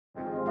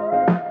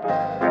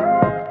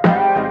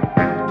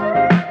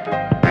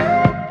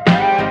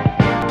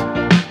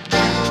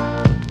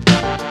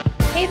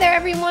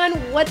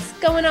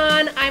going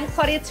on? I'm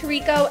Klaudia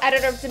Tirico,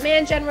 editor of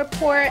Demand Gen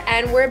Report,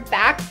 and we're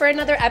back for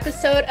another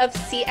episode of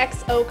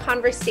CXO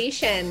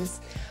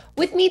Conversations.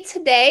 With me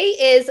today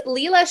is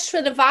Leela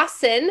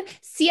Srinivasan,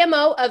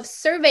 CMO of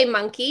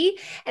SurveyMonkey,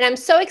 and I'm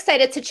so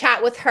excited to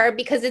chat with her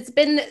because it's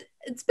been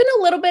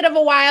a little bit of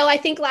a while. I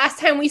think last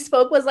time we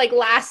spoke was like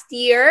last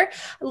year.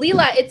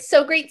 Leela, it's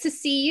so great to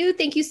see you.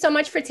 Thank you so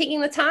much for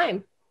taking the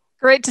time.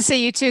 Great to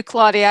see you too,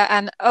 Klaudia.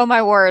 And oh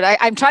my word,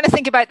 I'm trying to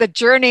think about the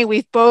journey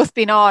we've both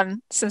been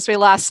on since we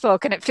last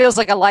spoke, and it feels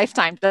like a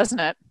lifetime,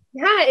 doesn't it?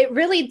 Yeah, it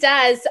really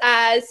does.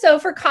 So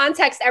for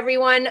context,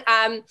 everyone,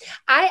 I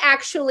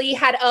actually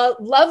had a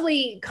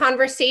lovely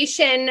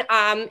conversation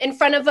in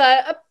front of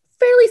a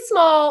fairly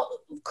small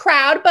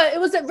crowd, but it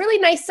was a really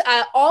nice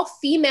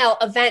all-female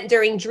event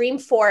during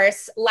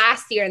Dreamforce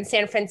last year in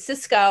San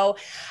Francisco.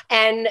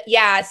 And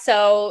yeah,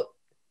 so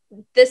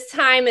this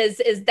time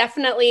is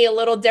definitely a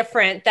little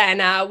different than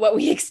what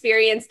we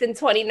experienced in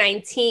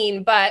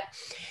 2019. But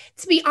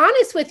to be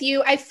honest with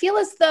you, I feel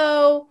as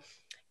though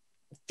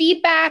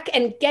feedback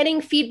and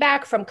getting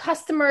feedback from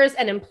customers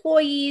and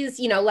employees,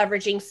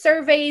 leveraging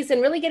surveys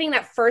and really getting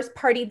that first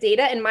party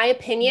data, in my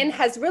opinion,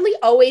 has really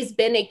always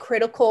been a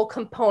critical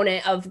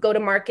component of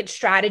go-to-market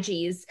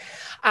strategies.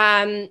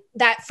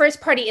 That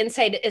first party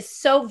insight is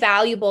so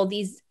valuable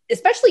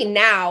especially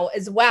now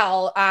as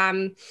well.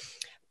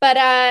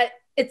 But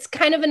it's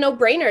kind of a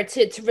no-brainer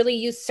to really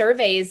use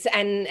surveys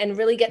and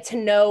really get to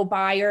know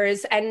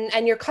buyers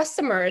and your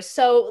customers.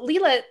 So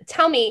Leela,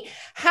 tell me,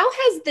 how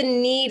has the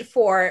need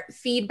for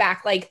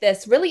feedback like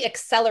this really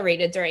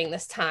accelerated during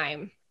this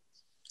time?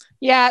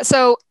 Yeah,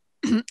 so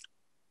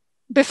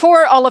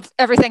before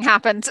everything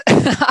happened,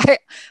 I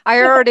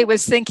already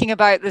was thinking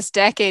about this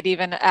decade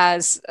even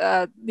as,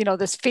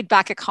 this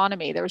feedback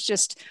economy. There was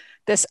just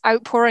this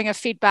outpouring of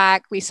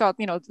feedback. We saw,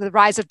 the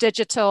rise of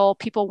digital,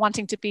 people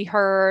wanting to be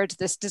heard,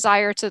 this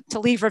desire to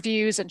leave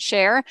reviews and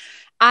share.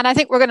 And I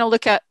think we're going to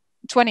look at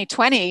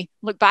 2020,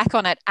 look back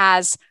on it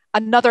as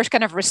another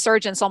kind of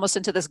resurgence almost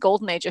into this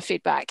golden age of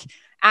feedback.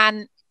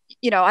 And,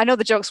 I know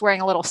the joke's wearing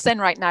a little thin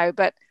right now,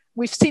 but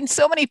we've seen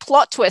so many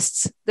plot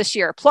twists this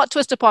year, plot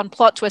twist upon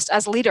plot twist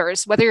as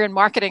leaders, whether you're in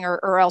marketing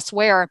or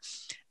elsewhere.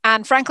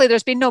 And frankly,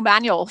 there's been no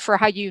manual for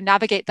how you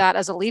navigate that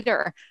as a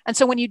leader. And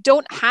so when you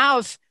don't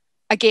have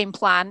a game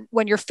plan,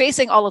 when you're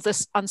facing all of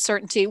this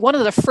uncertainty, one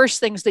of the first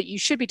things that you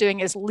should be doing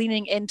is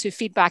leaning into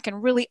feedback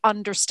and really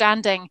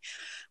understanding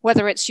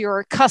whether it's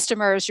your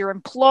customers, your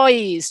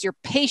employees, your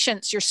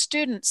patients, your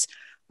students.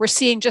 We're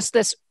seeing just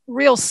this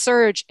real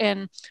surge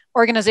in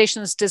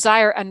organizations'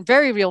 desire and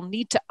very real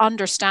need to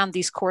understand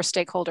these core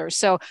stakeholders.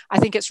 So I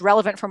think it's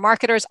relevant for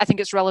marketers. I think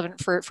it's relevant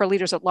for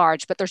leaders at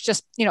large, but there's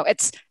just,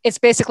 it's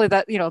basically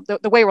that,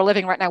 the way we're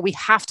living right now, we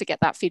have to get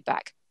that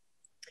feedback.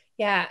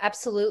 Yeah,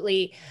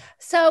 absolutely.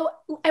 So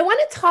I want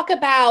to talk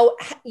about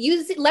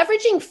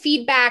leveraging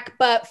feedback,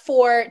 but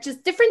for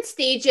just different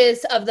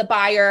stages of the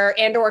buyer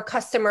and or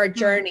customer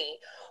journey.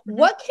 Mm-hmm.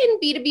 What can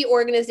B2B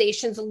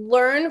organizations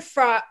learn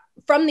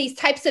from these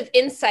types of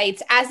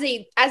insights as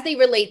they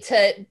relate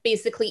to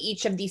basically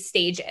each of these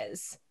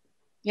stages?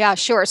 Yeah,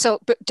 sure. So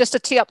just to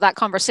tee up that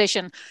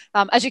conversation,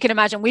 as you can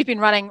imagine, we've been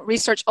running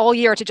research all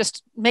year to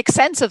just make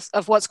sense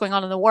of what's going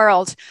on in the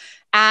world.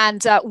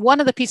 And one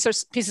of the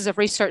pieces of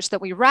research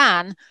that we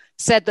ran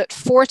said that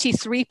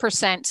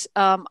 43%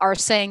 are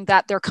saying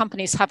that their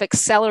companies have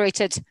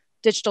accelerated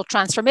digital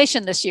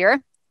transformation this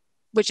year,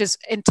 which is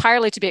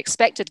entirely to be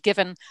expected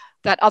given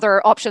that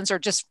other options are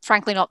just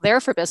frankly not there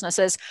for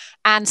businesses.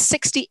 And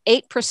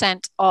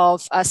 68%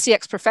 of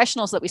CX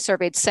professionals that we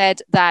surveyed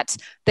said that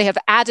they have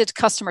added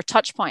customer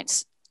touch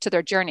points to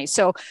their journey.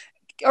 So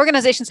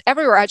organizations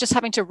everywhere are just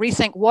having to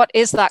rethink what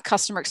is that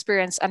customer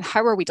experience and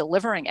how are we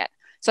delivering it?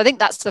 So I think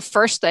that's the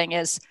first thing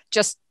is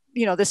just,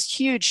 this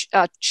huge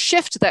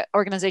shift that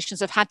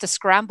organizations have had to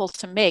scramble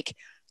to make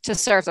to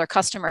serve their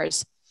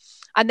customers.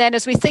 And then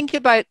as we think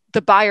about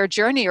the buyer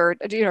journey or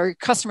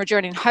customer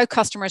journey and how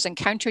customers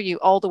encounter you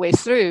all the way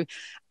through,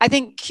 I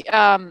think,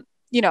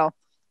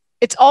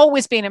 it's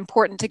always been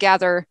important to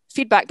gather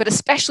feedback, but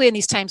especially in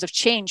these times of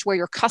change where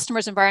your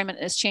customer's environment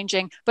is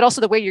changing, but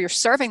also the way you're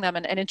serving them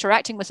and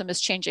interacting with them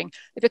is changing,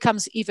 it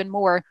becomes even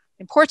more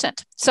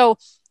important. So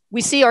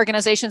we see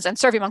organizations, and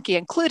SurveyMonkey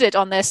included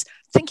on this,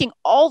 thinking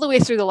all the way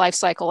through the life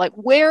cycle, like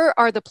where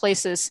are the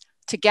places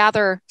to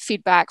gather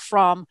feedback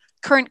from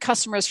current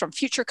customers, from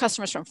future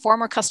customers, from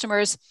former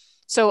customers.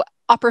 So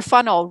upper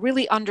funnel,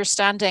 really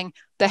understanding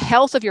the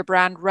health of your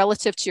brand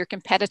relative to your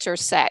competitor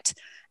set.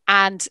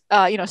 And,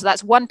 so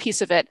that's one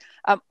piece of it.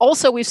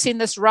 Also, we've seen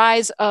this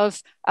rise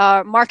of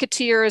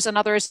marketeers and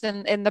others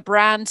in the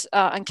brand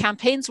and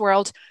campaigns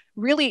world,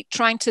 really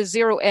trying to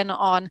zero in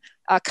on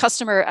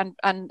customer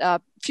and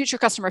future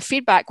customer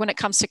feedback when it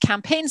comes to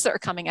campaigns that are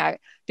coming out.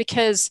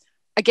 Because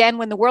again,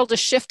 when the world is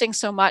shifting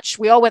so much,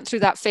 we all went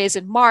through that phase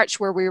in March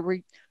where we were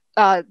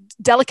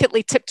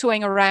delicately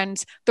tiptoeing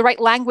around the right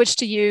language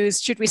to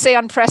use. Should we say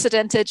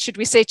unprecedented? Should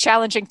we say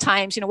challenging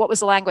times? What was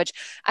the language?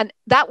 And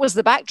that was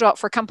the backdrop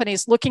for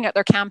companies looking at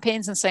their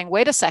campaigns and saying,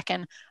 wait a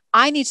second,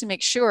 I need to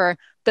make sure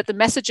that the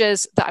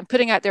messages that I'm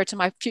putting out there to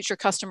my future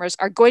customers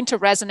are going to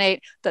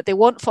resonate, that they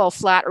won't fall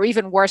flat, or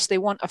even worse, they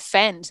won't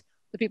offend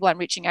the people I'm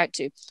reaching out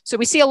to. So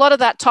we see a lot of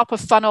that top of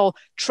funnel,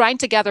 trying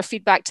to gather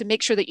feedback to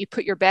make sure that you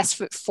put your best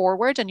foot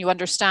forward and you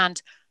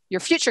understand your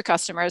future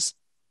customers.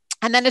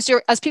 And then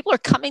as people are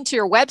coming to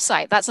your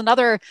website, that's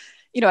another,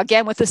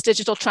 again, with this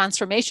digital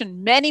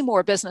transformation, many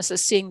more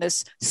businesses seeing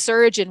this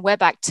surge in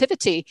web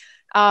activity.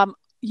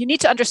 You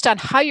need to understand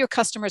how your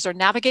customers are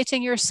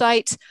navigating your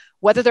site,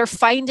 whether they're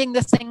finding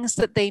the things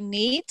that they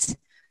need,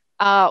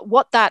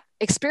 what that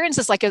experience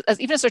is like,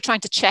 even as they're trying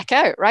to check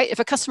out, right? If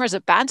a customer is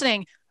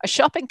abandoning a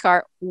shopping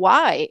cart,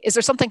 why? Is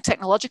there something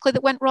technologically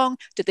that went wrong?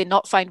 Did they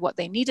not find what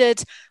they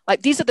needed?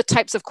 Like, these are the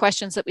types of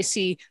questions that we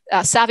see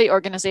savvy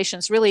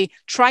organizations really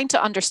trying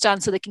to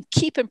understand so they can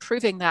keep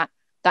improving that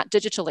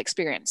digital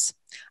experience.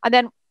 And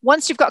then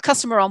once you've got a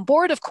customer on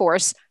board, of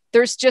course,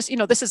 there's just,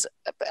 this is,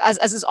 as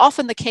is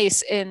often the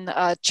case in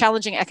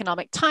challenging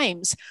economic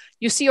times,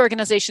 you see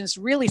organizations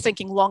really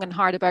thinking long and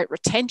hard about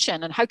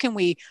retention and how can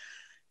we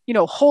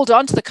hold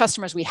on to the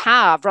customers we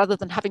have rather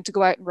than having to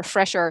go out and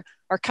refresh our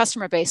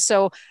customer base.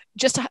 So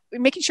just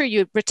making sure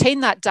you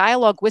retain that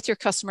dialogue with your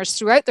customers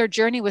throughout their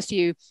journey with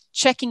you,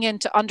 checking in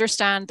to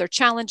understand their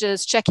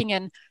challenges, checking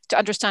in to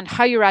understand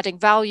how you're adding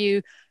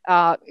value,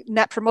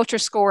 net promoter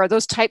score,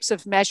 those types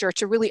of measure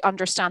to really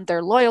understand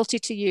their loyalty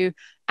to you,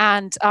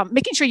 and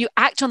making sure you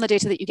act on the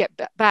data that you get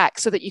back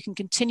so that you can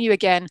continue,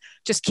 again,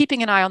 just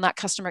keeping an eye on that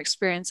customer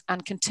experience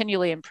and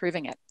continually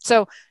improving it.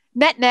 So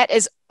net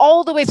is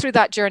all the way through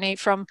that journey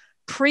from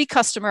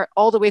pre-customer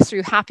all the way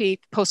through happy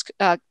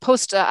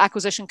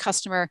post-acquisition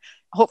customer,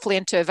 hopefully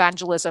into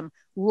evangelism.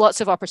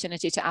 Lots of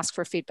opportunity to ask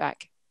for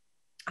feedback.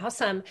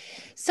 Awesome.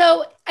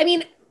 So, I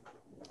mean,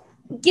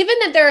 given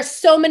that there are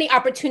so many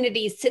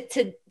opportunities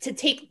to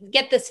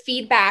get this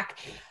feedback,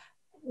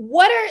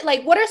 what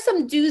are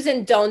some do's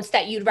and don'ts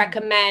that you'd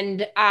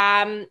recommend?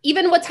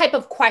 Even what type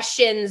of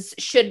questions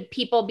should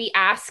people be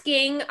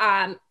asking?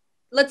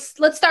 Let's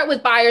start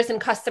with buyers and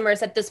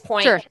customers at this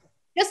point. Sure.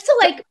 Just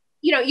to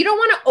you don't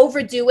want to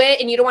overdo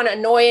it and you don't want to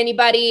annoy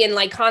anybody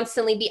and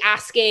constantly be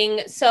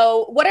asking.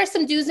 So what are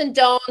some do's and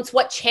don'ts?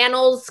 What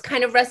channels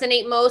kind of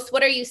resonate most?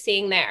 What are you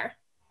seeing there?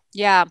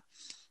 Yeah,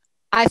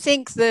 I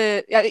think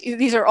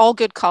these are all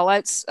good call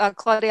outs,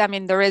 Klaudia. I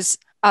mean, there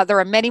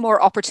are many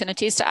more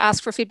opportunities to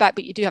ask for feedback,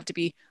 but you do have to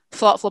be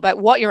thoughtful about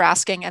what you're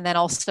asking and then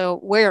also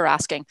where you're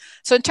asking.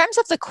 So in terms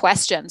of the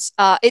questions,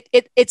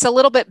 it's a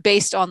little bit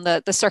based on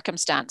the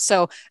circumstance.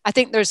 So I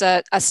think there's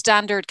a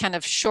standard kind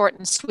of short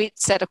and sweet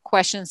set of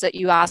questions that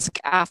you ask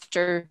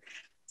after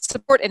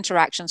support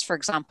interactions, for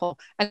example.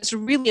 And it's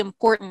really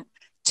important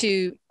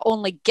to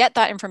only get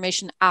that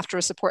information after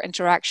a support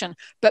interaction,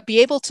 but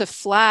be able to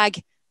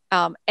flag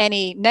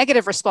any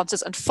negative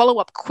responses and follow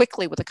up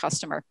quickly with a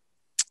customer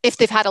if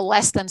they've had a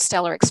less than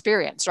stellar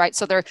experience, right?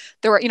 So there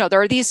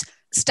are these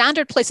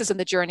standard places in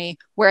the journey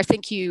where I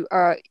think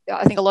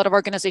a lot of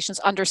organizations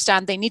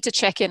understand they need to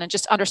check in and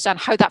just understand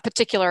how that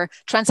particular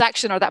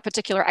transaction or that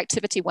particular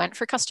activity went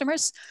for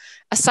customers.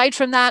 Aside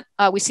from that,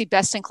 we see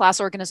best-in-class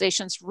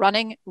organizations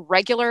running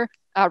regular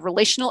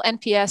relational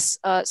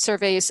NPS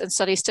surveys and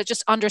studies to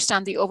just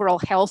understand the overall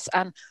health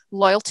and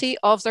loyalty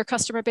of their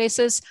customer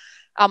bases.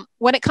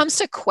 When it comes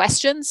to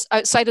questions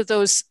outside of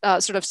those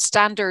sort of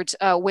standard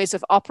ways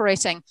of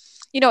operating,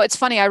 it's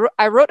funny,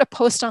 I wrote a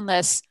post on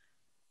this,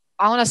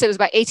 I want to say it was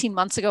about 18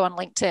 months ago on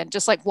LinkedIn,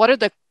 just what are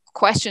the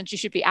questions you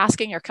should be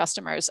asking your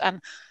customers? And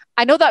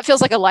I know that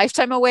feels like a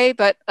lifetime away,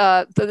 but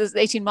there's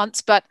 18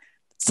 months, but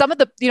some of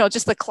the,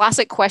 just the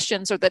classic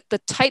questions or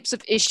the types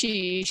of issues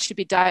you should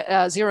be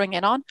zeroing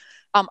in on,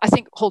 I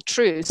think hold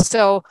true.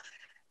 So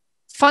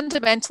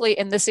fundamentally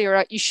in this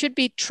era, you should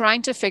be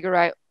trying to figure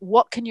out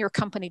what can your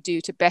company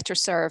do to better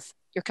serve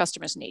your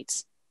customers'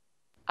 needs.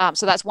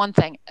 So that's one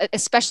thing,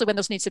 especially when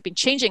those needs have been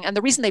changing. And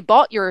the reason they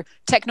bought your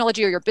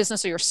technology or your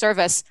business or your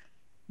service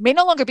may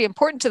no longer be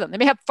important to them. They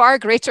may have far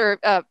greater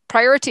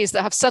priorities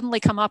that have suddenly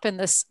come up in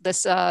this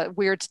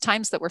weird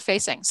times that we're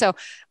facing. So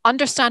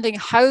understanding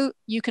how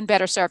you can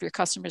better serve your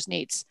customers'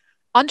 needs,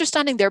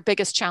 understanding their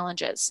biggest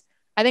challenges.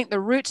 I think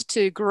the route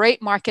to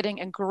great marketing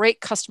and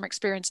great customer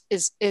experience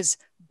is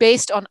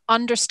based on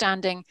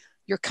understanding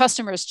your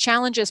customers'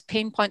 challenges,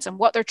 pain points, and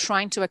what they're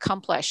trying to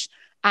accomplish,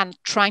 and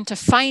trying to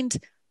find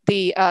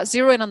the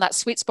zero in on that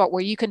sweet spot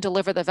where you can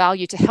deliver the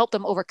value to help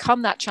them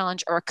overcome that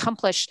challenge or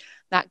accomplish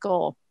that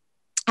goal.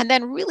 And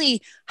then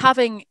really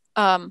having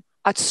a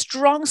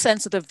strong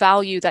sense of the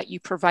value that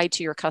you provide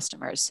to your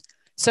customers.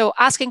 So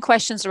asking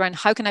questions around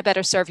how can I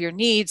better serve your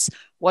needs?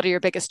 What are your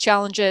biggest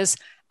challenges?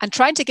 And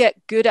trying to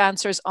get good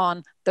answers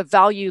on the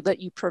value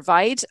that you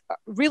provide,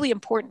 really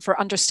important for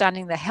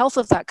understanding the health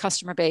of that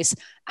customer base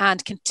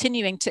and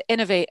continuing to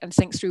innovate and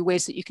think through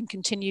ways that you can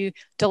continue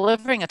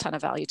delivering a ton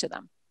of value to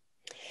them.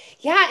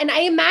 Yeah, and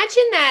I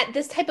imagine that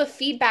this type of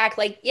feedback,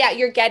 like, yeah,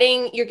 you're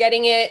getting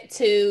it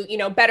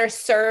to, better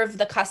serve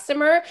the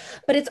customer,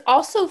 but it's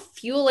also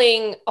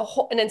fueling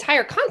an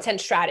entire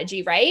content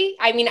strategy, right?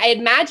 I mean, I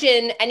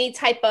imagine any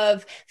type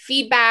of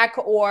feedback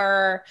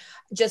or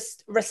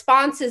just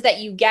responses that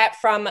you get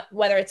from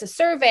whether it's a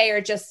survey or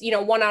just,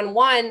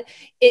 one-on-one,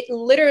 it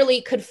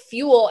literally could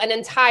fuel an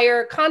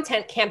entire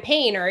content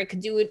campaign, or it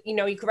could do it,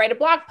 you could write a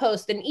blog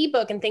post, an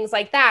ebook, and things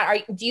like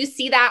that. Do you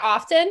see that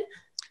often?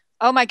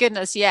 Oh my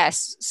goodness,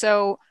 yes.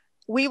 So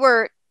we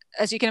were,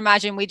 as you can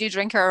imagine, we do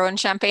drink our own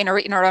champagne or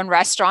eat in our own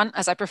restaurant,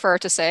 as I prefer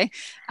to say.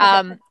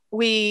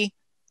 We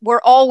were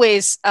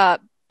always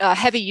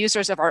heavy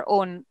users of our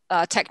own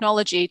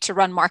technology to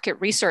run market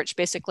research,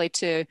 basically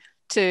to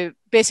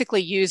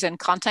basically use in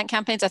content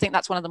campaigns. I think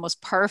that's one of the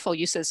most powerful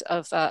uses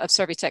of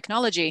survey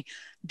technology.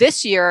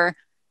 This year,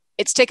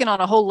 it's taken on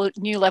a whole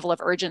new level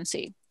of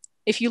urgency.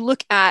 If you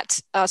look at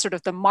sort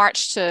of the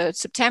March to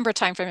September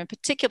timeframe in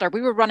particular,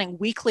 we were running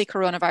weekly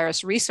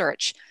coronavirus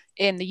research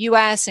in the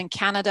US, in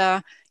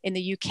Canada, in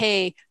the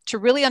UK, to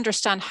really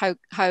understand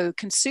how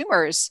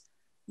consumers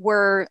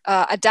were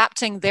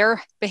adapting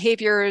their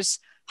behaviors,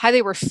 how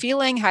they were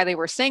feeling, how they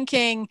were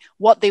thinking,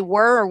 what they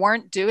were or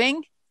weren't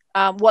doing,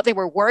 what they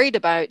were worried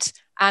about.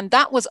 And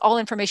that was all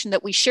information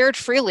that we shared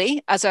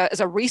freely as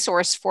a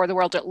resource for the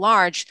world at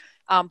large.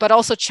 But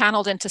also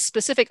channeled into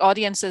specific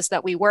audiences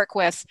that we work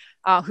with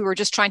who are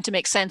just trying to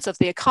make sense of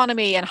the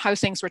economy and how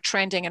things were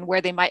trending and where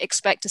they might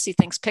expect to see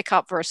things pick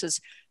up versus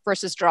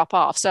drop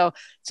off. So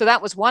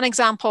that was one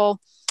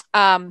example.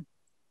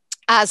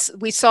 As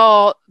we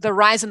saw the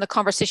rise in the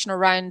conversation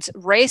around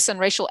race and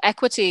racial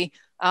equity,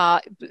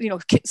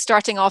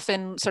 starting off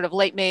in sort of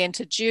late May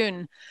into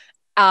June,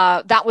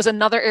 that was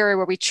another area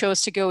where we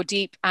chose to go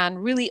deep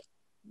and really,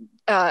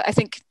 I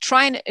think,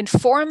 try and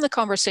inform the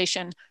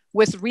conversation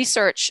with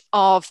research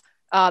of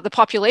the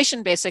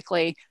population,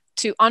 basically,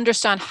 to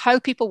understand how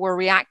people were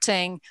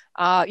reacting.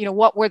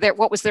 What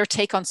was their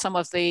take on some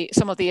of the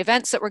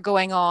events that were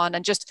going on,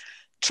 and just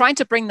trying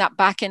to bring that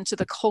back into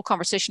the whole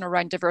conversation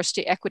around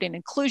diversity, equity, and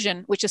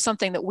inclusion, which is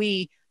something that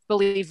we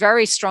believe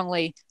very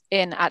strongly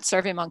in at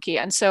SurveyMonkey.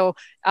 And so,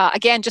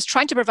 again, just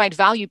trying to provide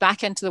value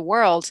back into the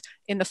world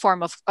in the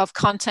form of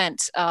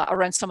content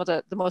around some of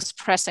the most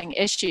pressing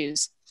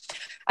issues.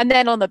 And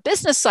then on the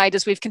business side,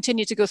 as we've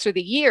continued to go through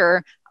the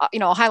year,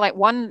 I'll highlight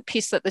one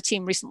piece that the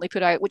team recently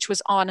put out, which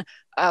was on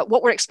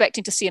what we're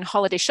expecting to see in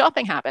holiday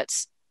shopping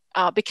habits,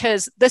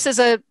 because this is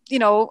in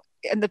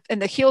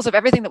the heels of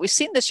everything that we've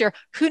seen this year.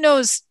 Who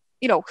knows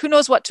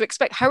what to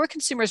expect? How are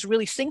consumers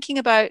really thinking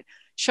about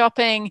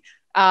shopping?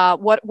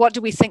 What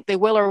do we think they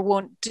will or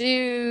won't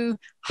do?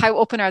 How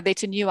open are they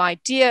to new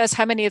ideas?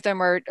 How many of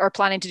them are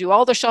planning to do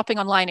all their shopping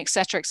online, et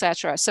cetera, et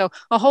cetera? So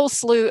a whole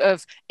slew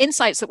of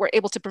insights that we're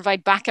able to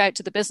provide back out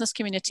to the business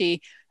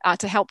community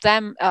to help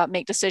them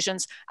make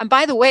decisions. And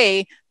by the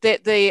way,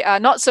 the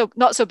not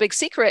so big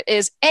secret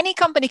is any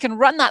company can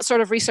run that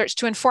sort of research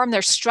to inform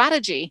their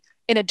strategy,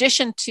 in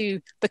addition to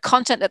the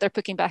content that they're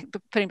putting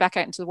back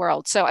out into the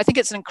world. So I think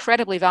it's an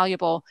incredibly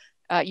valuable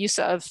use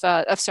of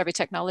survey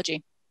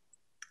technology.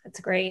 That's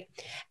great.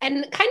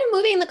 And kind of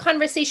moving the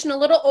conversation a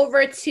little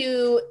over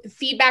to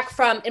feedback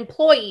from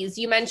employees.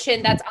 You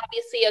mentioned that's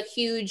obviously a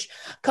huge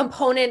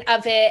component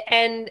of it.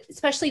 And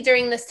especially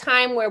during this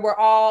time where we're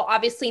all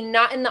obviously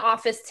not in the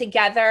office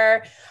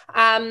together,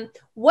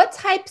 what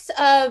types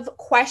of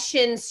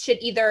questions should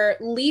either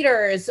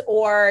leaders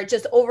or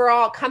just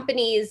overall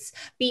companies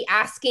be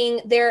asking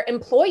their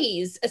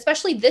employees,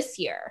 especially this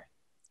year?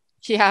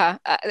 Yeah,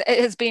 it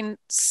has been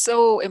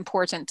so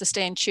important to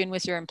stay in tune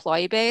with your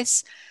employee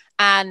base.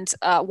 And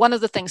one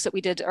of the things that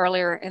we did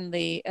earlier in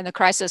the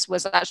crisis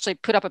was actually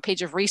put up a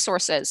page of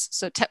resources,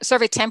 so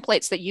survey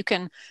templates that you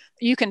can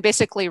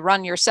basically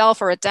run yourself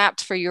or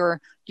adapt for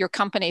your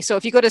company. So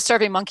if you go to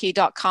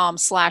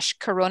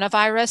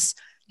surveymonkey.com/coronavirus,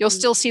 you'll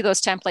still see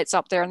those templates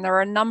up there, and there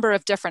are a number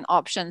of different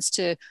options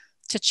to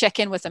check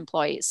in with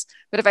employees.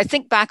 But if I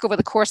think back over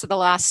the course of the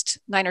last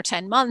 9 or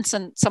 10 months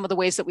and some of the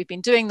ways that we've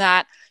been doing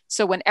that,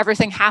 so when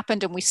everything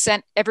happened and we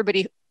sent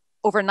everybody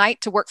overnight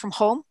to work from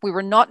home. We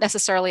were not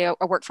necessarily a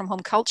work from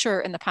home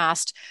culture in the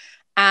past.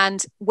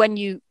 And when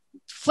you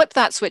flip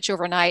that switch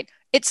overnight,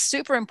 it's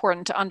super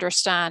important to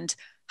understand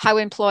how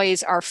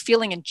employees are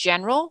feeling in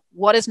general.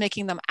 What is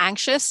making them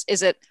anxious?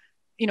 Is it,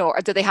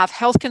 do they have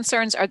health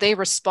concerns? Are they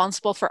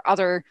responsible for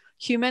other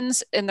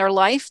humans in their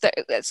life that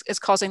is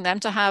causing them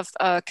to have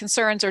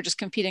concerns or just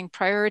competing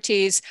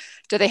priorities?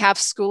 Do they have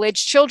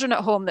school-age children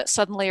at home that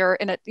suddenly are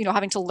in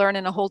having to learn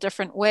in a whole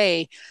different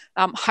way?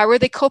 How are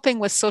they coping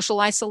with social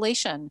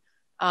isolation?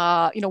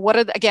 What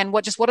are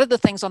the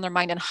things on their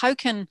mind, and how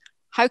can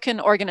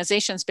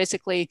organizations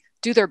basically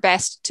do their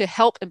best to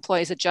help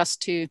employees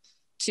adjust to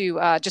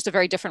just a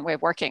very different way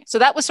of working? So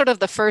that was sort of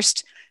the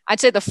first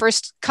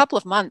couple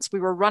of months. We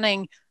were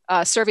running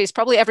surveys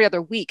probably every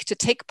other week to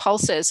take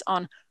pulses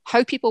on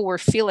how people were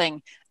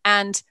feeling.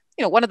 And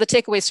one of the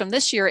takeaways from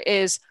this year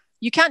is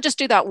you can't just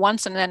do that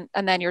once and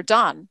then you're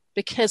done,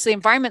 because the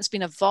environment's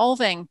been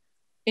evolving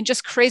in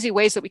just crazy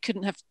ways that we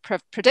couldn't have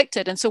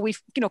predicted. And so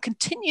we've,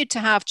 continued to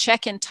have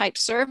check-in type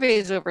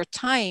surveys over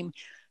time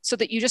so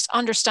that you just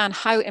understand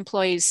how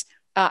employees'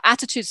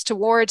 attitudes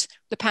toward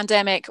the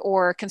pandemic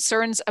or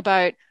concerns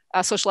about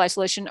social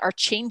isolation are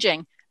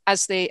changing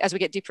as we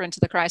get deeper into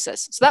the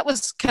crisis. So that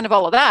was kind of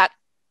all of that.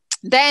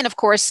 Then, of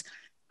course,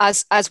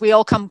 as we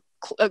all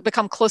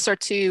become closer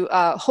to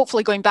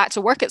hopefully going back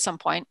to work at some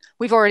point,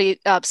 we've already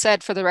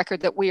said for the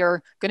record that we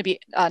are going to be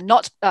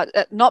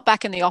not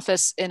back in the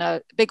office in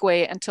a big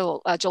way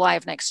until July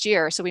of next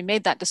year. So we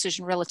made that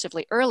decision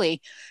relatively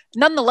early.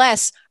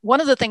 Nonetheless,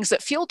 one of the things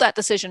that fueled that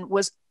decision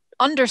was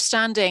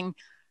understanding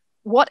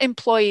what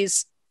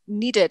employees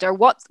needed or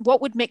what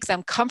would make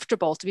them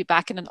comfortable to be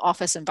back in an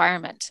office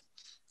environment.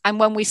 And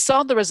when we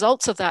saw the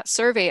results of that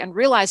survey and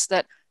realized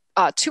that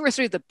 2 or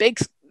 3 of the big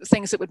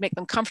things that would make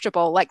them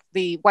comfortable, like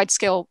the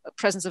wide-scale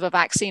presence of a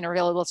vaccine or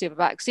availability of a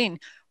vaccine,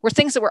 were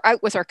things that were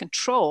out with our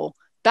control,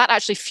 that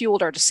actually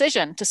fueled our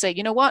decision to say,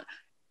 you know what,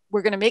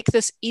 we're going to make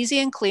this easy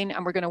and clean,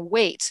 and we're going to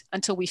wait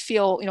until we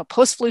feel,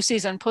 post-flu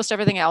season, post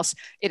everything else,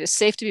 it is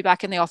safe to be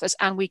back in the office,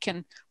 and we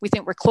think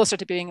we're closer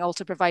to being able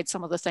to provide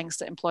some of the things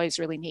that employees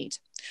really need.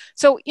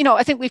 So,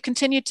 I think we've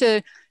continued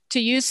to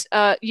use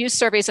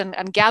surveys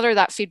and gather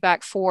that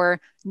feedback for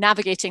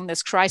navigating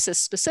this crisis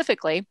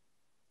specifically.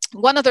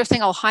 One other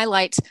thing I'll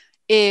highlight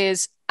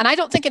is, and I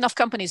don't think enough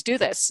companies do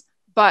this,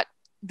 but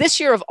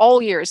this year of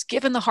all years,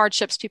 given the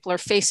hardships people are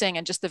facing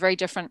and just the very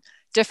different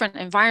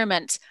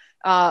environment,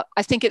 I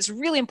think it's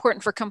really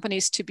important for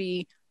companies to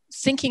be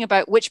thinking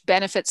about which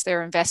benefits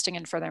they're investing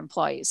in for their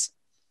employees.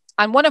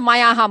 And one of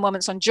my aha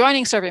moments on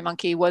joining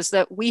SurveyMonkey was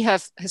that we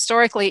have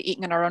historically,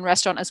 eaten in our own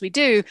restaurant as we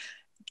do,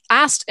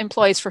 asked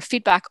employees for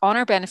feedback on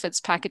our benefits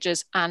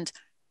packages and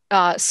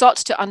sought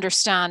to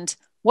understand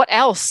what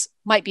else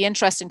might be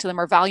interesting to them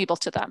or valuable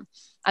to them.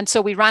 And so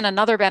we ran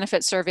another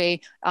benefit survey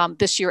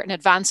this year in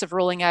advance of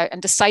rolling out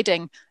and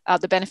deciding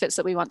the benefits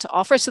that we want to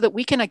offer so that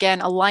we can,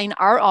 again, align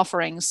our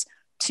offerings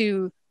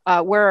to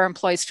where our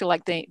employees feel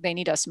like they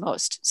need us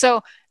most.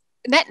 So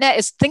net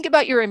is think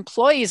about your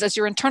employees as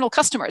your internal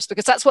customers,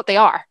 because that's what they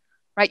are,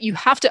 right? You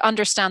have to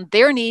understand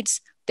their needs,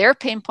 their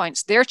pain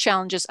points, their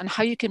challenges, and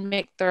how you can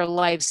make their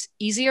lives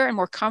easier and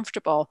more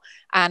comfortable.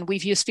 And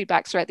we've used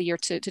feedback throughout the year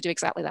to do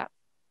exactly that.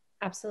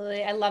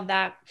 Absolutely. I love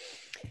that.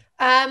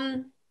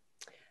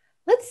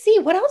 Let's see,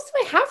 what else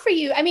do I have for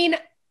you? I mean,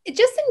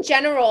 just in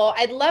general,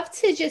 I'd love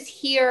to just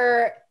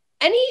hear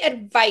any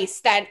advice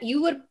that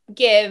you would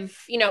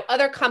give,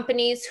 other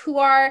companies who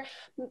are,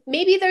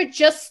 maybe they're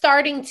just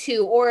starting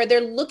to, or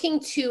they're looking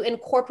to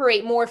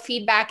incorporate more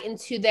feedback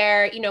into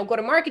their,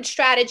 go-to-market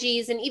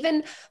strategies and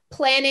even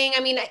planning.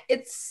 I mean,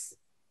 it's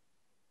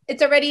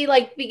already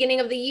like beginning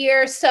of the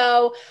year.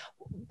 So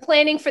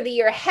planning for the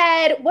year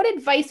ahead, what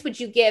advice would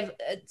you give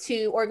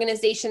to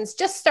organizations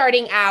just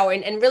starting out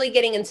and really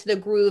getting into the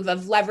groove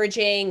of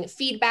leveraging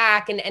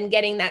feedback and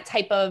getting that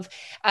type of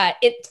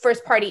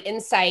first party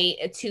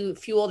insight to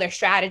fuel their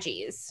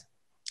strategies?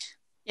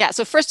 Yeah.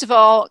 So first of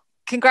all,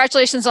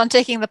 congratulations on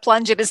taking the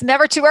plunge. It is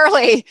never too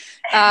early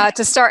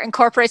to start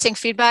incorporating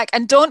feedback,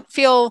 and don't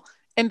feel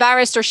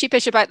embarrassed or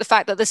sheepish about the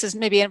fact that this is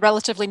maybe a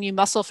relatively new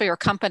muscle for your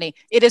company.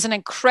 It is an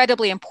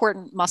incredibly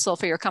important muscle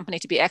for your company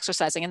to be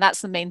exercising. And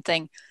that's the main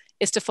thing,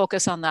 is to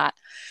focus on that.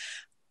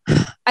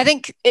 I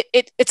think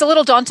it's a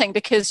little daunting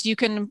because you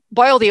can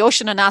boil the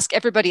ocean and ask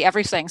everybody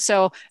everything.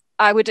 So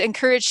I would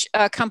encourage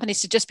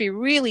companies to just be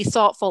really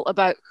thoughtful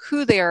about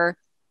who they're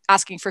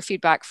asking for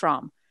feedback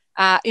from.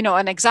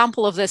 An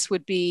example of this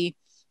would be,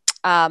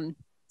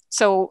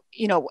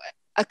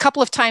 a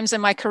couple of times in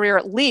my career,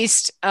 at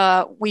least,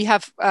 we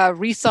have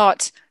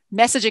rethought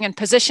messaging and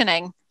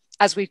positioning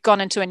as we've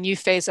gone into a new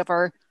phase of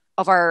our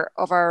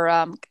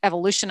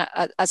evolution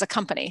as a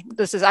company.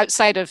 This is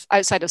outside of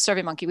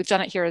SurveyMonkey. We've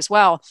done it here as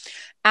well.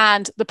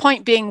 And the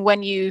point being,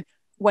 when you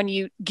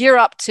gear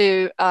up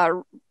to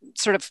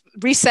sort of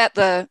reset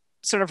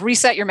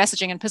your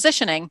messaging and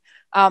positioning,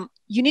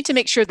 you need to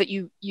make sure that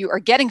you are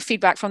getting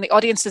feedback from the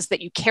audiences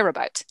that you care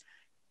about.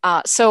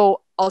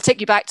 So I'll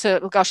take you back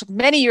to,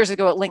 many years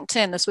ago at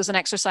LinkedIn. This was an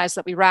exercise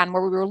that we ran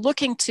where we were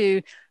looking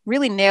to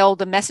really nail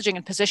the messaging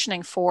and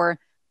positioning for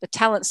the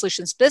talent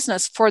solutions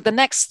business for the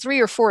next 3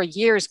 or 4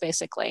 years,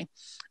 basically.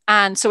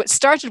 And so it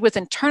started with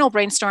internal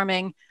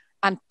brainstorming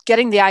and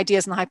getting the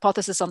ideas and the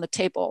hypothesis on the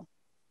table.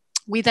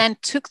 We then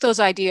took those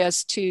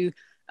ideas to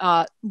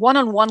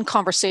one-on-one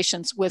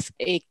conversations with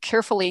a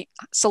carefully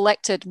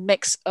selected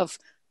mix of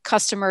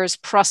customers,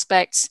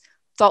 prospects,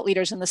 thought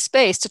leaders in the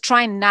space to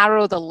try and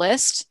narrow the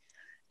list.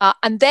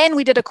 And then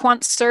we did a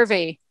quant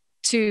survey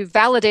to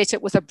validate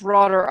it with a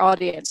broader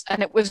audience.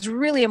 And it was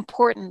really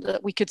important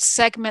that we could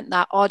segment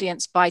that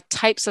audience by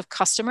types of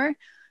customer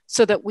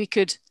so that we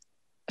could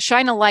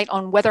shine a light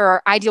on whether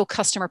our ideal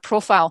customer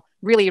profile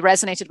really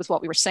resonated with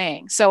what we were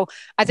saying. So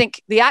I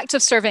think the act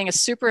of surveying is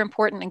super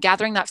important in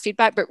gathering that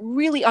feedback, but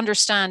really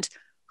understand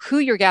who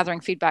you're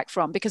gathering feedback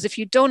from. Because if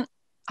you don't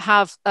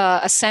have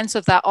a sense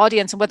of that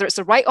audience and whether it's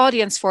the right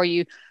audience for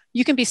you,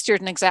 you can be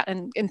steered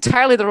in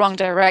entirely the wrong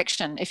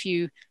direction if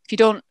you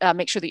don't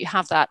make sure that you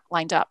have that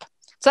lined up.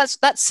 So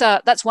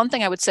that's one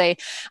thing I would say.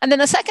 And then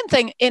the second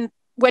thing,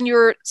 when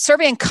you're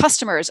surveying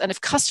customers, and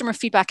if customer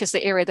feedback is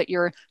the area that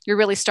you're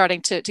really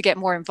starting to get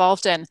more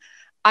involved in,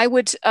 I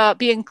would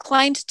be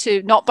inclined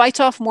to not bite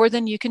off more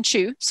than you can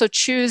chew. So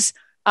choose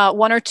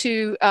one or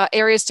two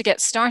areas to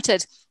get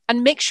started,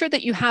 and make sure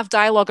that you have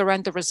dialogue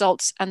around the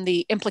results and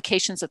the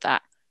implications of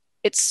that.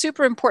 It's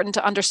super important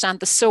to understand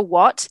the so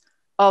what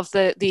of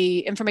the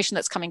information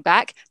that's coming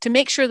back, to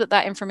make sure that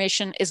that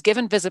information is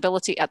given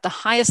visibility at the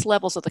highest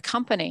levels of the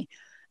company.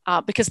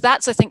 Because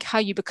that's, I think, how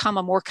you become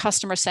a more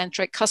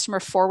customer-centric,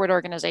 customer-forward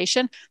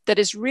organization that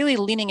is really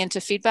leaning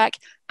into feedback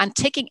and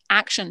taking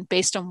action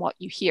based on what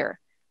you hear.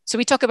 So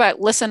we talk about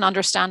listen,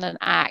 understand, and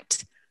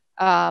act,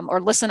 or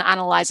listen,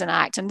 analyze, and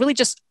act, and really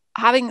just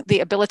having the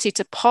ability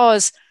to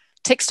pause,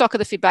 take stock of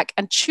the feedback,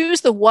 and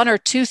choose the one or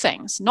two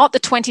things, not the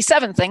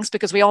 27 things,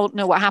 because we all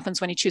know what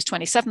happens when you choose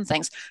 27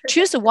 things.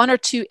 Choose the one or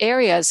two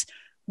areas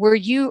where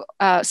you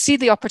see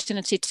the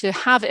opportunity to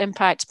have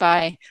impact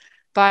by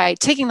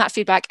taking that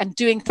feedback and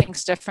doing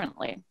things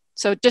differently.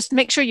 So just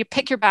make sure you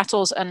pick your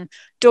battles and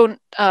don't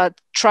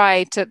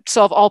try to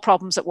solve all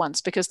problems at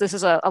once, because this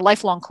is a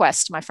lifelong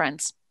quest, my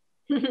friends.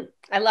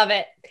 I love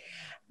it.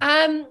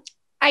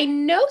 I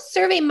know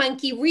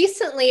SurveyMonkey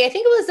recently, I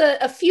think it was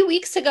a few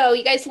weeks ago,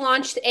 you guys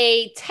launched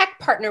a tech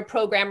partner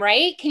program,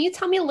 right? Can you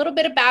tell me a little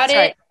bit about That's it?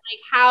 Right. Like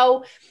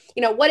how,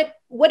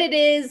 what it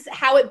is,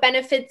 how it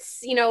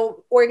benefits,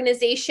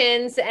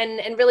 organizations,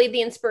 and really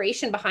the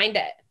inspiration behind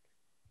it?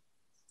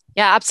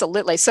 Yeah,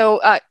 absolutely.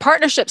 So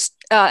partnerships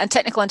and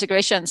technical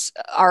integrations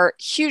are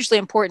hugely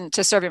important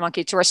to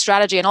SurveyMonkey, to our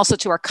strategy, and also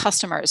to our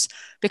customers,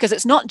 because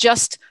it's not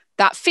just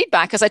that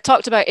feedback, as I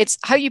talked about, it's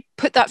how you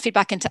put that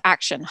feedback into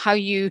action, how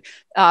you,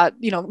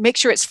 make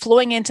sure it's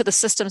flowing into the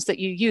systems that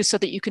you use so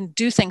that you can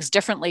do things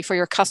differently for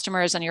your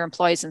customers and your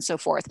employees and so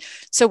forth.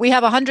 So we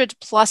have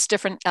 100+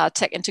 different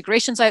tech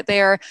integrations out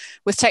there,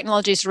 with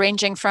technologies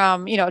ranging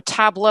from,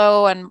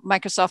 Tableau and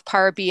Microsoft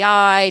Power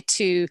BI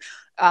to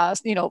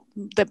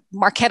the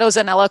Marketos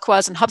and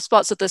Eloquas and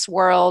HubSpots of this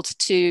world,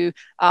 to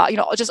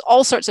just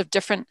all sorts of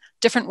different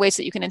ways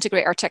that you can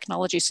integrate our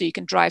technology so you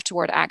can drive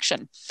toward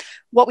action.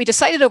 What we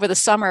decided over the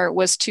summer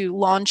was to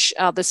launch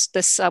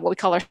this what we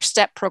call our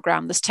STEP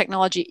program, this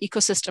technology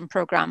ecosystem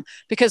program,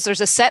 because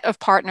there's a set of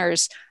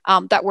partners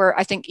that were,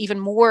 I think, even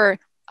more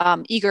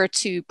eager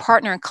to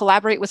partner and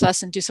collaborate with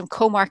us and do some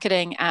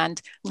co-marketing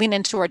and lean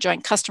into our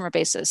joint customer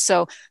bases.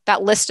 So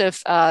that list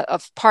of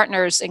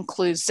partners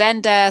includes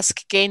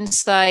Zendesk,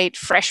 Gainsight,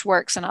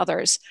 Freshworks, and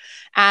others.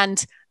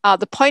 And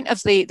the point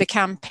of the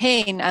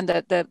campaign and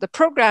the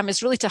program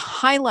is really to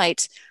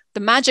highlight the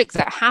magic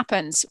that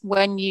happens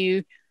when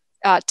you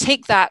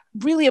take that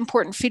really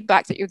important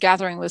feedback that you're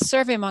gathering with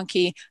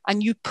SurveyMonkey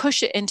and you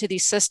push it into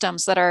these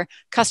systems that are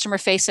customer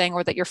facing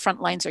or that your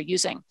front lines are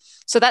using.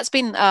 So that's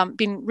been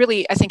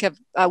really, I think,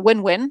 a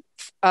win-win,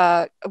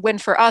 a win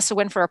for us, a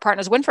win for our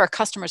partners, a win for our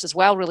customers as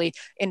well, really,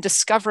 in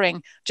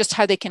discovering just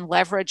how they can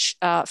leverage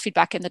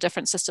feedback in the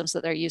different systems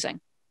that they're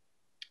using.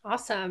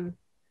 Awesome.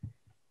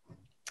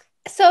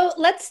 So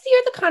let's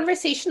steer the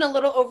conversation a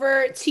little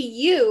over to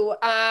you.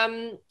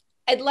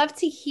 I'd love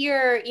to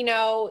hear,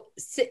 your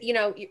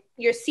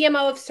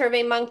CMO of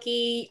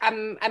SurveyMonkey.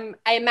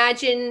 I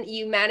imagine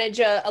you manage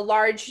a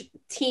large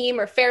team,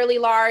 or fairly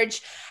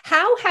large.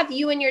 How have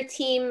you and your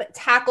team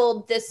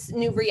tackled this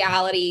new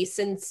reality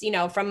since,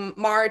 from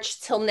March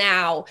till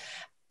now?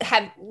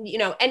 Have,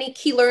 any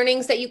key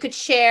learnings that you could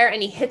share,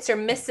 any hits or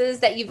misses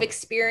that you've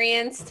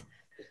experienced?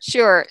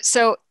 Sure.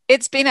 So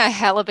it's been a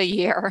hell of a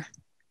year.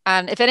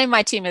 And if any of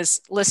my team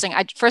is listening,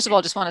 I first of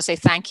all just want to say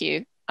thank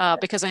you.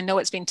 Because I know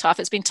it's been tough.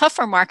 It's been tough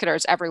for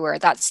marketers everywhere.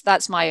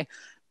 That's my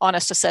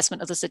honest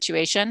assessment of the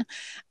situation.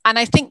 And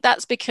I think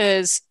that's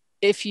because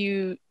if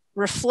you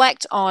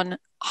reflect on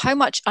how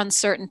much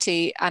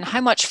uncertainty and how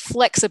much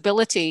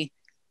flexibility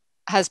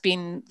has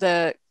been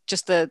the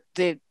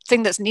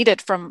thing that's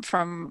needed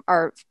from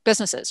our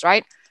businesses,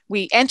 right?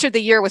 We entered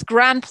the year with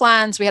grand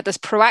plans. We had this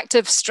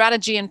proactive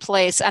strategy in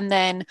place. And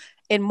then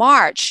in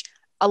March,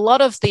 a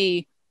lot of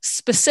the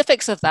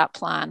specifics of that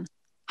plan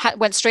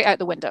went straight out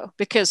the window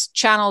because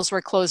channels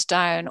were closed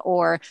down,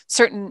 or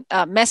certain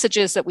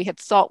messages that we had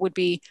thought would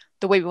be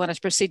the way we wanted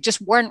to proceed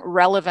just weren't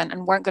relevant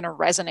and weren't going to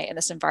resonate in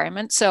this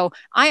environment. So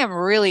I am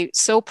really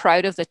so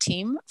proud of the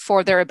team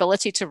for their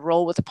ability to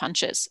roll with the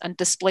punches and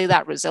display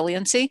that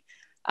resiliency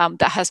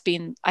that has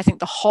been, I think,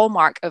 the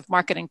hallmark of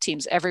marketing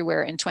teams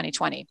everywhere in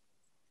 2020.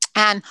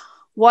 And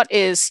what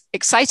is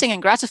exciting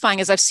and gratifying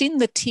is I've seen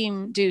the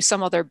team do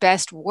some of their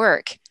best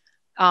work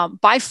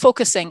by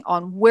focusing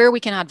on where we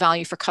can add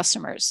value for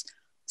customers.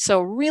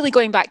 So really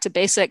going back to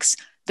basics,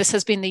 this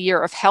has been the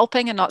year of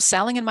helping and not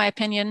selling, in my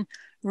opinion,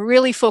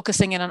 really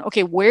focusing in on,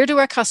 okay, where do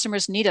our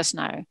customers need us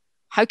now?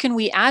 How can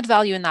we add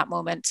value in that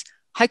moment?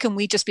 How can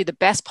we just be the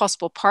best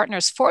possible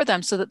partners for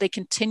them so that they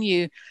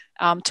continue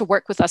to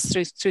work with us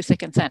through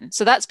thick and thin?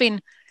 So that's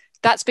been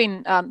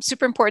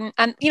super important.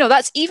 And,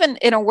 that's even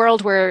in a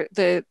world where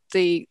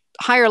the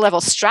higher level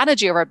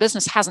strategy of our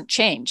business hasn't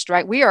changed,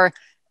 right? We are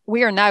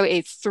we are now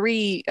a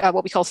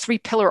what we call three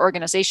pillar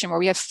organization, where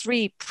we have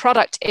three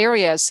product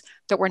areas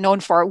that we're known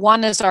for.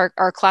 One is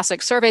our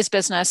classic surveys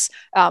business,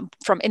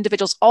 from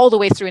individuals all the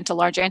way through into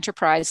large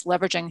enterprise,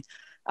 leveraging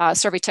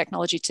survey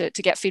technology to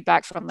get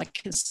feedback from the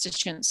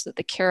constituents that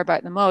they care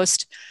about the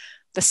most.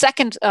 The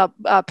second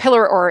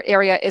pillar or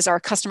area is our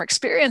customer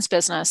experience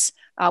business,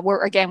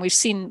 where again, we've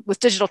seen with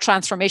digital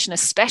transformation,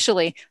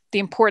 especially the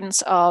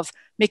importance of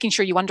making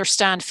sure you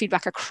understand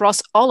feedback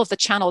across all of the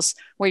channels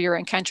where you're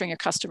encountering your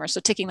customers.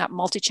 So taking that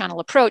multi-channel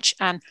approach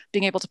and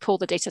being able to pull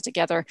the data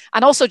together,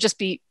 and also just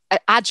be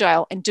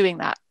agile in doing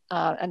that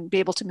and be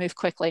able to move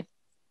quickly.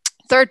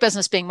 Third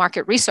business being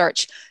market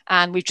research.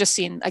 And we've just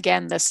seen,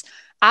 again, this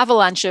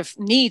avalanche of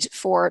need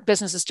for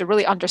businesses to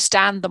really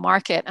understand the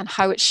market and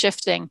how it's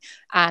shifting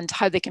and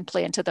how they can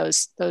play into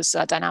those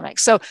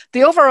dynamics. So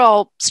the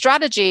overall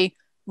strategy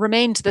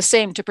remained the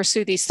same to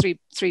pursue these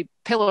three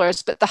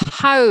pillars, but the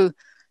how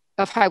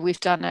of how we've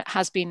done it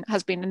has been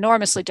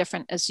enormously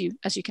different, as you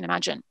can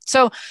imagine.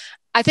 So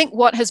I think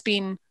what has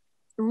been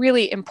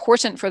really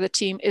important for the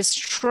team is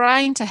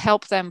trying to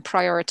help them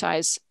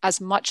prioritize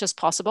as much as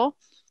possible.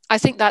 I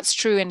think that's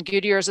true in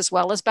good years as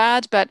well as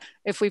bad, but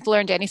if we've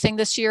learned anything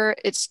this year,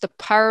 it's the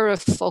power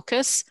of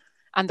focus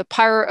and the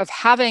power of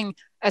having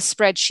a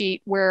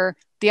spreadsheet where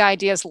the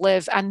ideas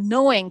live and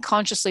knowing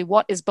consciously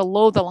what is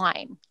below the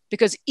line.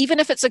 Because even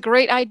if it's a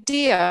great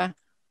idea,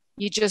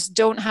 you just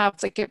don't have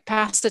the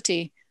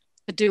capacity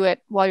to do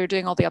it while you're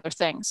doing all the other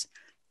things.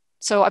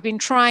 So I've been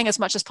trying as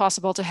much as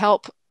possible to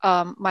help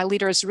my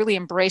leaders really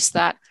embrace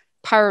that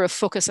power of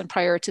focus and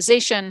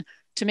prioritization,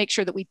 to make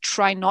sure that we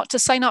try not to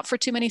sign up for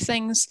too many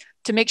things,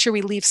 to make sure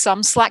we leave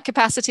some slack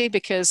capacity,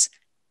 because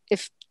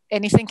if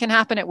anything can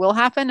happen, it will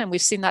happen. And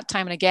we've seen that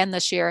time and again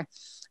this year.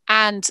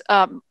 And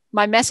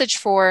my message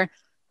for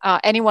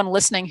anyone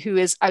listening who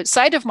is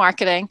outside of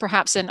marketing,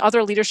 perhaps in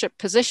other leadership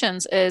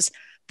positions, is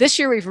this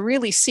year we've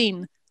really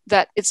seen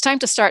that it's time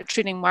to start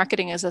treating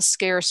marketing as a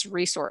scarce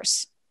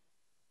resource.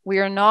 We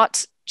are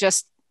not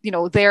just,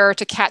 there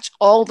to catch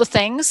all the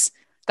things.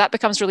 That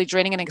becomes really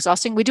draining and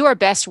exhausting. We do our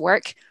best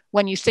work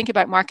when you think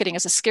about marketing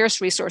as a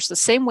scarce resource, the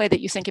same way that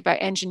you think about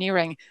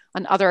engineering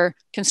and other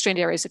constrained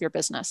areas of your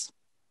business.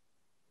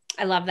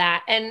 I love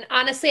that. And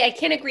honestly, I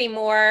can't agree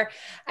more.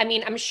 I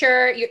mean, I'm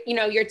sure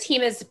your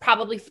team is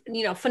probably,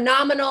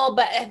 phenomenal,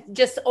 but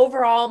just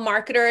overall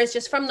marketers,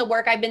 just from the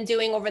work I've been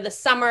doing over the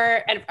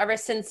summer and ever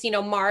since,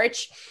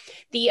 March,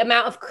 the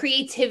amount of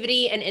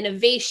creativity and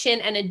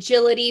innovation and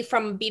agility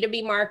from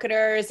B2B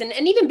marketers and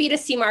even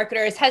B2C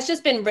marketers has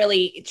just been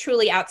really,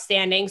 truly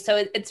outstanding.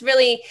 So it's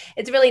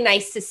really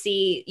nice to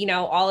see,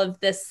 all of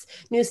this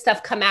new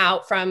stuff come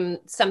out from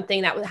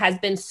something that has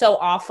been so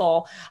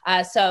awful.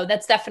 So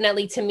that's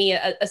definitely, to me,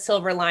 a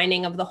silver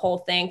lining of the whole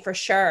thing for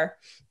sure.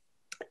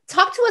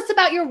 Talk to us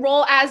about your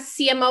role as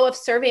CMO of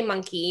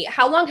SurveyMonkey.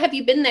 How long have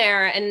you been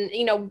there? And,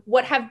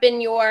 what have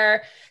been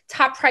your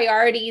top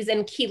priorities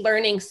and key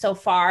learnings so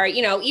far?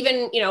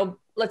 Even,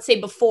 let's say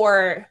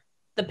before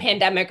the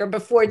pandemic or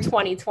before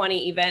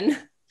 2020 even.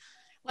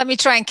 Let me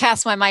try and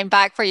cast my mind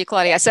back for you,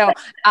 Klaudia. So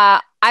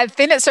I've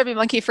been at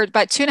SurveyMonkey for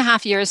about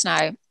 2.5 years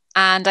now.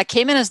 And I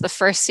came in as the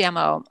first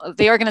CMO.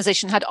 The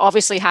organization had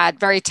obviously had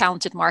very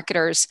talented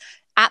marketers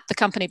at the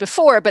company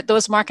before, but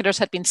those marketers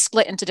had been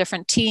split into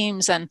different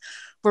teams and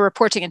were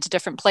reporting into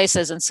different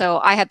places. And so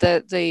I had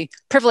the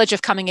privilege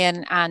of coming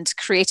in and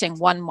creating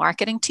one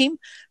marketing team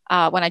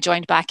when I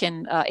joined back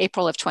in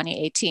April of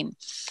 2018.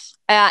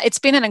 It's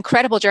been an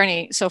incredible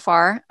journey so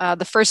far.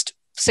 The first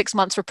 6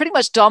 months were pretty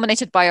much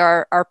dominated by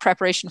our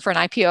preparation for an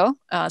IPO.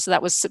 So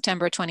that was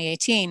September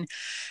 2018.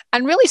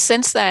 And really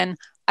since then,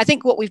 I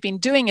think what we've been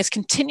doing is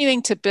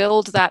continuing to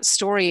build that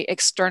story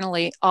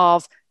externally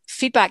of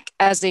feedback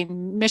as a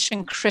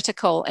mission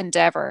critical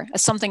endeavor,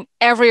 as something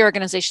every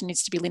organization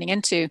needs to be leaning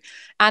into.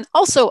 And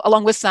also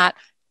along with that,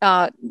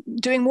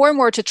 doing more and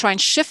more to try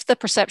and shift the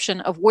perception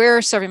of where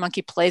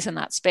SurveyMonkey plays in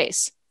that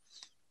space.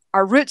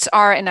 Our roots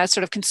are in a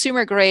sort of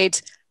consumer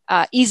grade,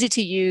 easy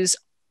to use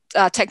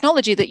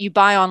technology that you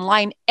buy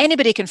online.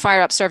 Anybody can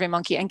fire up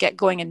SurveyMonkey and get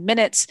going in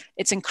minutes.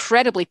 It's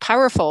incredibly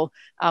powerful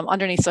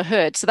underneath the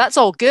hood. So that's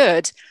all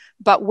good.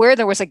 But where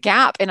there was a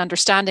gap in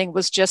understanding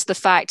was just the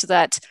fact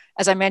that,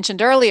 as I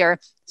mentioned earlier,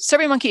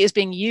 SurveyMonkey is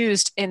being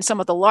used in some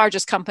of the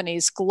largest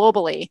companies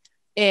globally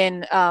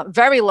in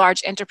very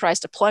large enterprise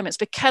deployments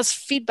because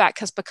feedback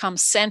has become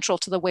central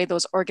to the way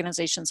those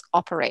organizations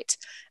operate.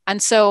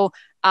 And so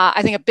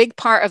I think a big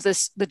part of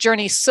the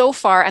journey so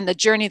far and the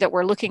journey that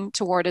we're looking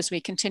toward as we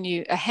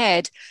continue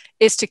ahead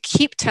is to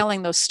keep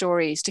telling those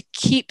stories, to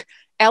keep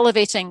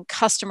elevating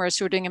customers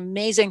who are doing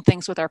amazing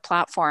things with our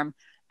platform.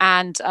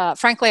 And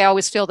frankly, I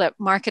always feel that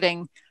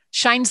marketing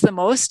shines the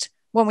most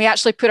when we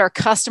actually put our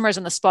customers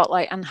in the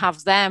spotlight and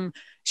have them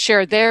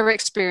share their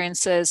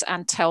experiences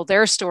and tell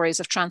their stories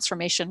of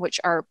transformation, which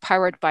are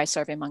powered by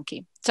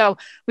SurveyMonkey. So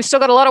we've still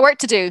got a lot of work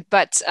to do,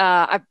 but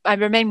I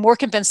remain more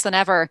convinced than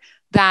ever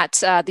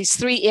that these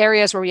three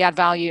areas where we add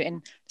value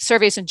in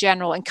surveys in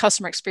general, in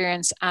customer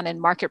experience, and in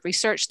market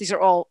research, these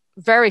are all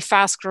very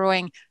fast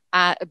growing,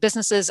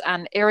 businesses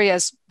and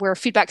areas where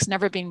feedback's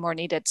never been more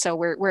needed. So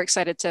we're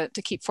excited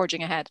to keep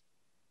forging ahead.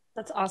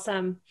 That's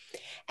awesome.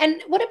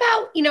 And what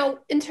about,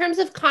 in terms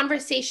of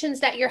conversations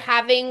that you're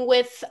having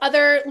with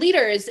other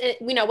leaders,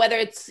 whether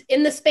it's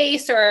in the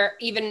space or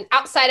even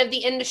outside of the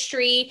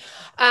industry,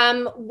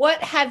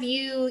 what have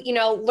you,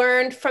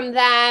 learned from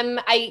them?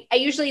 I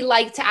usually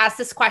like to ask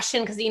this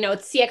question because,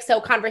 it's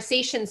CXO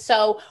conversations.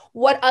 So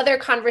what other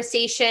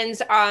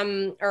conversations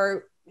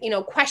or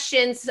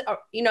questions,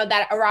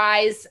 that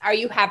arise are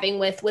you having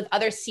with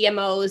other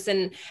CMOs,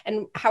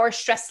 and how are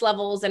stress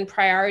levels and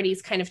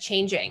priorities kind of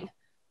changing?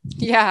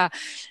 Yeah.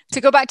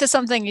 To go back to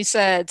something you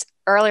said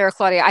earlier,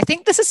 Claudia, I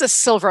think this is a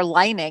silver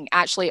lining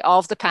actually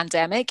of the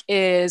pandemic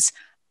is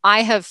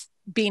I have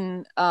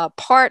been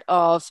part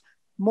of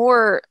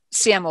more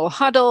CMO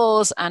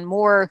huddles and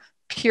more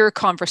peer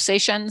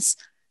conversations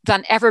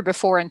than ever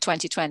before in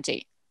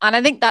 2020. And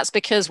I think that's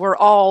because we're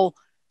all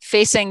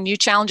facing new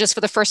challenges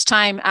for the first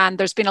time. And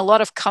there's been a lot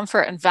of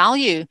comfort and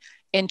value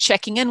in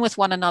checking in with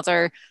one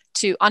another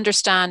to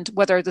understand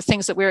whether the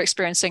things that we're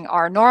experiencing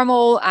are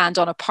normal and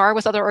on a par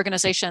with other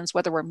organizations,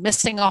 whether we're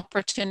missing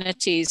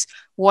opportunities,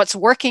 what's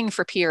working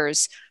for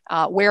peers,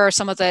 where are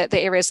some of the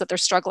areas that they're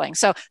struggling.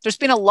 So there's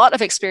been a lot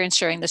of experience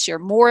sharing this year,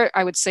 more,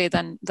 I would say,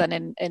 than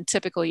in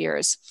typical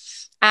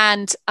years.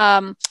 And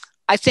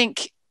I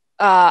think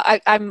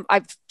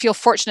I feel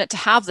fortunate to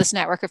have this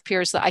network of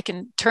peers that I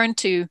can turn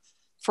to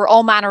for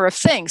all manner of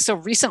things. So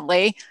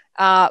recently,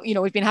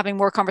 we've been having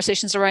more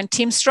conversations around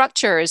team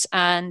structures,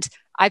 and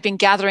I've been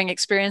gathering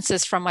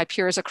experiences from my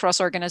peers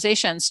across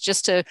organizations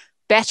just to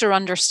better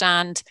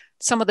understand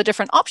some of the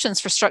different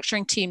options for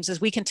structuring teams as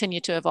we continue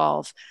to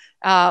evolve.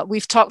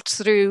 We've talked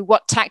through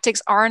what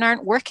tactics are and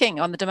aren't working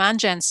on the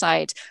demand gen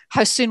side,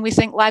 how soon we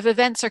think live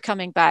events are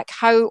coming back,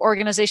 how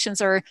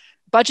organizations are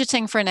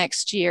budgeting for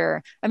next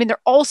year. I mean, there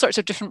are all sorts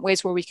of different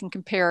ways where we can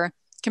compare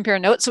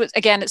notes. So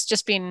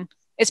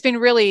it's been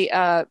really,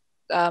 I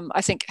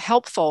think,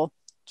 helpful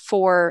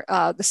for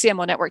the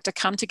CMO network to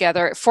come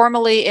together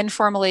formally,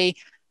 informally,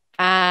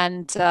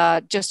 and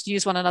just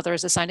use one another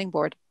as a sounding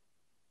board.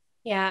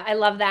 Yeah, I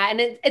love that. And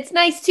it's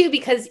nice too,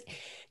 because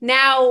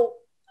now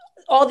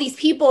all these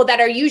people that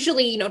are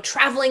usually,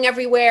 traveling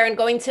everywhere and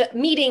going to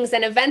meetings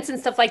and events and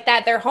stuff like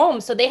that, they're home.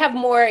 So they have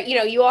more,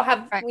 you all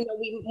have, right,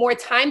 more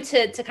time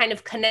to kind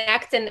of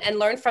connect and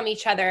learn from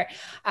each other.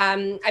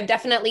 I've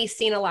definitely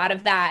seen a lot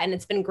of that, and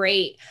it's been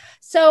great.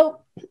 So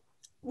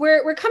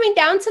we're coming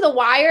down to the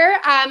wire.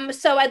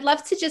 So I'd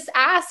love to just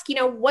ask,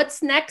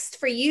 what's next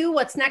for you?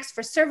 What's next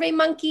for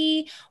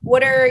SurveyMonkey?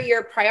 What are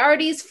your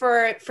priorities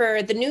for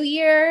the new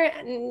year?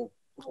 And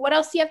what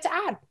else do you have to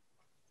add?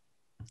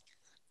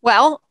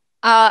 Well,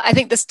 I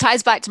think this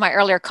ties back to my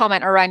earlier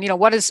comment around,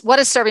 what is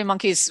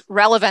SurveyMonkey's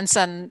relevance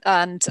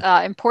and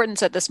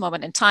importance at this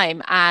moment in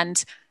time.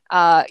 And,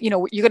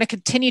 you're going to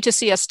continue to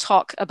see us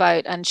talk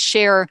about and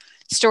share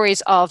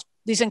stories of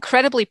these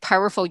incredibly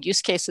powerful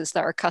use cases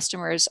that our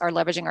customers are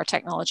leveraging our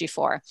technology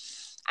for.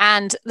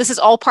 And this is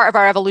all part of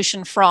our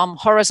evolution from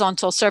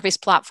horizontal surveys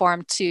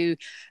platform to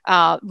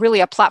really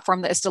a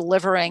platform that is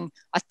delivering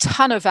a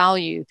ton of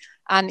value.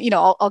 And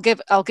I'll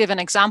give an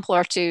example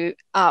or two.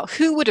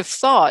 Who would have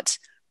thought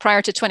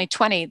prior to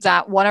 2020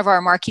 that one of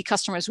our marquee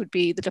customers would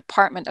be the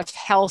Department of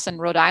Health in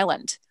Rhode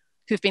Island,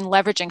 who've been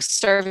leveraging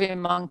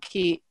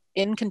SurveyMonkey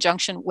in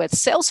conjunction with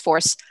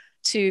Salesforce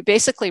to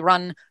basically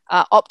run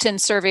opt-in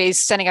surveys,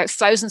 sending out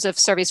thousands of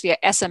surveys via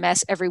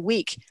SMS every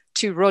week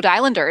to Rhode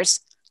Islanders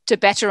to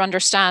better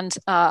understand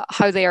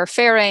how they are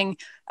faring,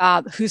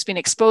 who's been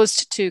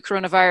exposed to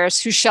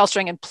coronavirus, who's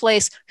sheltering in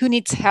place, who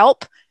needs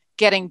help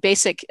getting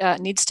basic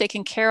needs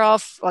taken care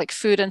of, like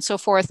food and so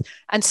forth.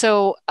 And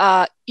so,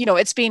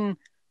 it's been,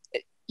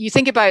 you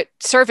think about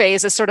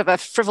surveys as sort of a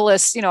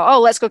frivolous,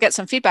 let's go get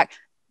some feedback.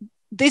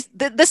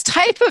 This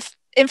type of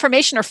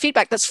information or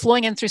feedback that's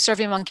flowing in through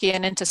SurveyMonkey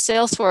and into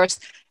Salesforce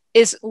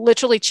is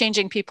literally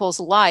changing people's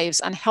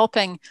lives and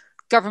helping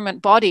government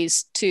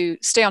bodies to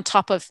stay on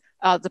top of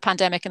the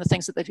pandemic and the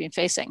things that they've been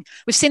facing.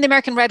 We've seen the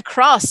American Red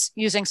Cross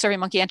using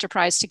SurveyMonkey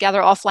Enterprise to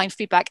gather offline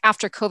feedback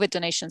after COVID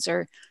donations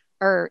are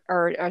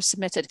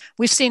submitted.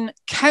 We've seen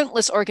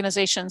countless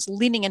organizations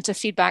leaning into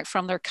feedback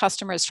from their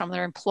customers, from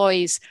their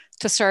employees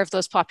to serve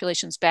those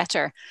populations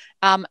better.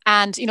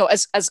 And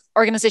as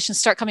organizations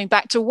start coming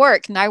back to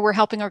work, now we're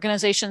helping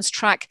organizations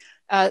track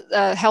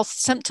health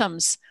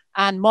symptoms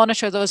and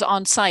monitor those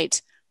on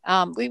site.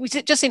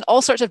 We've just seen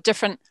all sorts of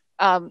different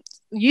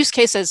use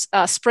cases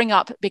spring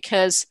up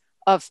because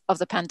of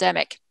the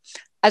pandemic.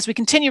 As we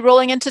continue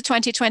rolling into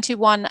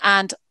 2021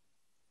 and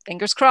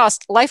fingers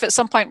crossed, life at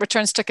some point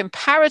returns to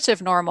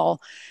comparative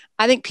normal,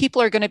 I think people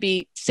are going to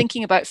be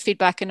thinking about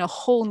feedback in a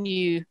whole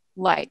new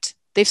light.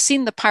 They've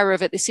seen the power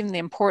of it. They've seen the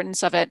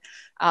importance of it.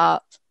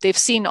 They've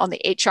seen on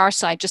the HR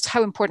side just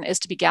how important it is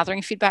to be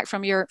gathering feedback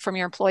from your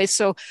employees.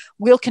 So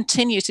we'll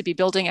continue to be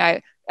building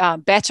out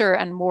better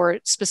and more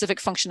specific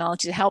functionality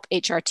to help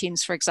HR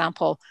teams, for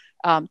example,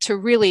 to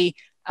really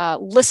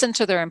listen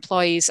to their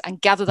employees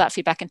and gather that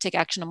feedback and take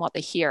action on what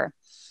they hear.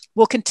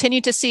 We'll continue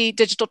to see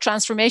digital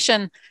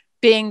transformation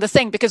being the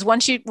thing, because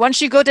once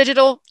you go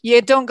digital,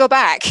 you don't go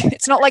back.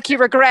 It's not like you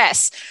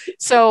regress.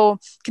 So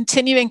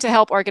continuing to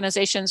help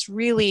organizations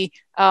really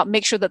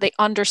make sure that they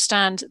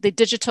understand the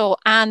digital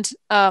and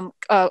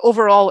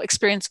overall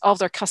experience of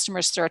their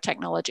customers through our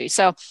technology.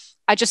 So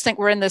I just think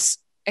we're in this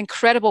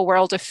incredible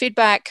world of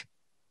feedback,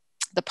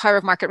 the power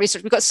of market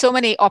research. We've got so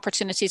many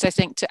opportunities, I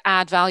think, to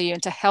add value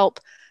and to help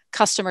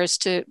customers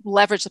to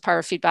leverage the power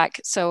of feedback.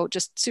 So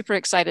just super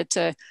excited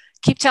to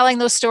keep telling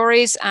those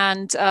stories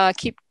and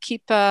keep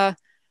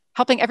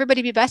helping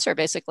everybody be better,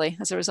 basically,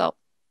 as a result.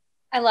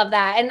 I love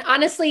that. And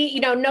honestly,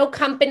 no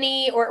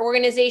company or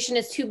organization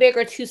is too big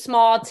or too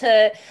small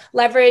to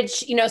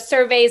leverage,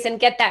 surveys and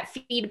get that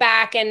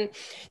feedback. And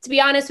to be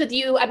honest with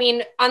you, I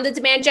mean, on the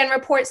demand gen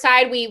report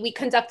side, we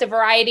conduct a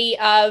variety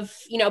of,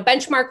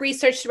 benchmark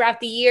research throughout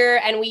the year,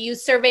 and we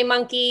use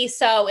SurveyMonkey.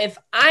 So if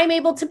I'm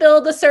able to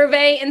build a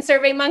survey in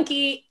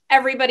SurveyMonkey,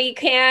 everybody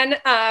can,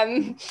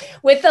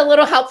 with a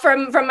little help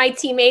from my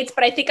teammates,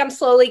 but I think I'm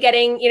slowly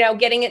getting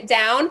it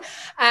down.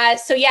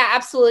 So yeah,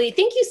 absolutely.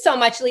 Thank you so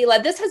much,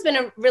 Leela. This has been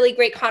a really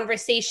great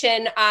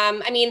conversation.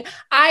 I mean,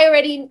 I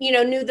already,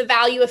 knew the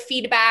value of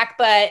feedback,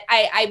 but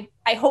I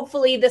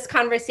hopefully this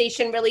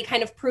conversation really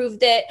kind of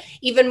proved it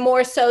even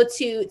more so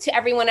to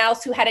everyone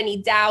else who had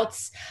any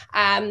doubts.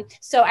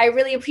 So I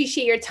really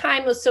appreciate your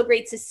time. It was so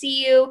great to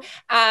see you.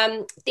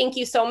 Thank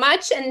you so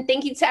much. And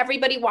thank you to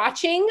everybody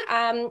watching.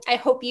 I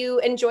hope you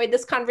enjoyed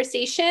this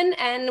conversation,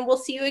 and we'll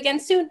see you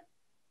again soon.